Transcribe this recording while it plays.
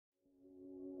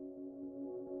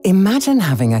Imagine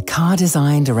having a car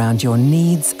designed around your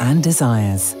needs and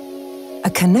desires. A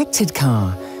connected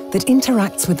car that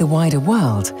interacts with the wider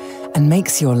world and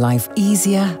makes your life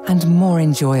easier and more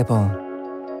enjoyable.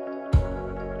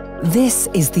 This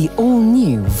is the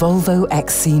all-new Volvo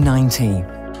XC90.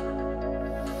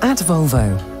 At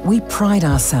Volvo, we pride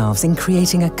ourselves in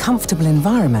creating a comfortable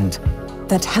environment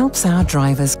that helps our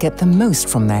drivers get the most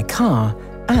from their car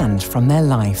and from their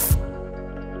life.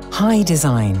 High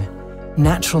design,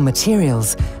 natural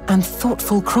materials and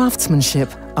thoughtful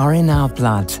craftsmanship are in our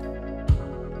blood.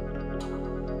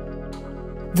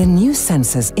 The new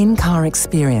Sensor's in-car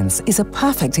experience is a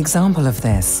perfect example of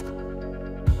this.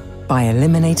 By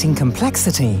eliminating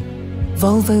complexity,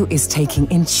 Volvo is taking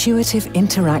intuitive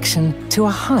interaction to a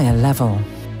higher level.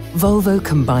 Volvo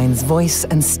combines voice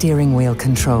and steering wheel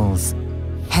controls,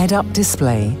 head-up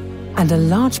display, and a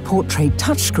large portrait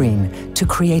touchscreen to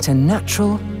create a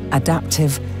natural,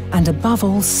 adaptive, and above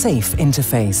all safe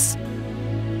interface.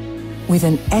 With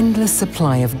an endless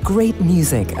supply of great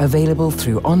music available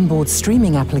through onboard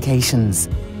streaming applications,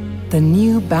 the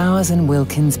new Bowers &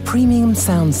 Wilkins premium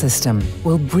sound system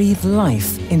will breathe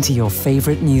life into your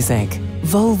favorite music.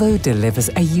 Volvo delivers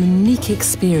a unique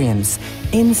experience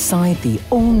inside the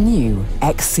all-new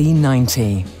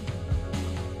XC90.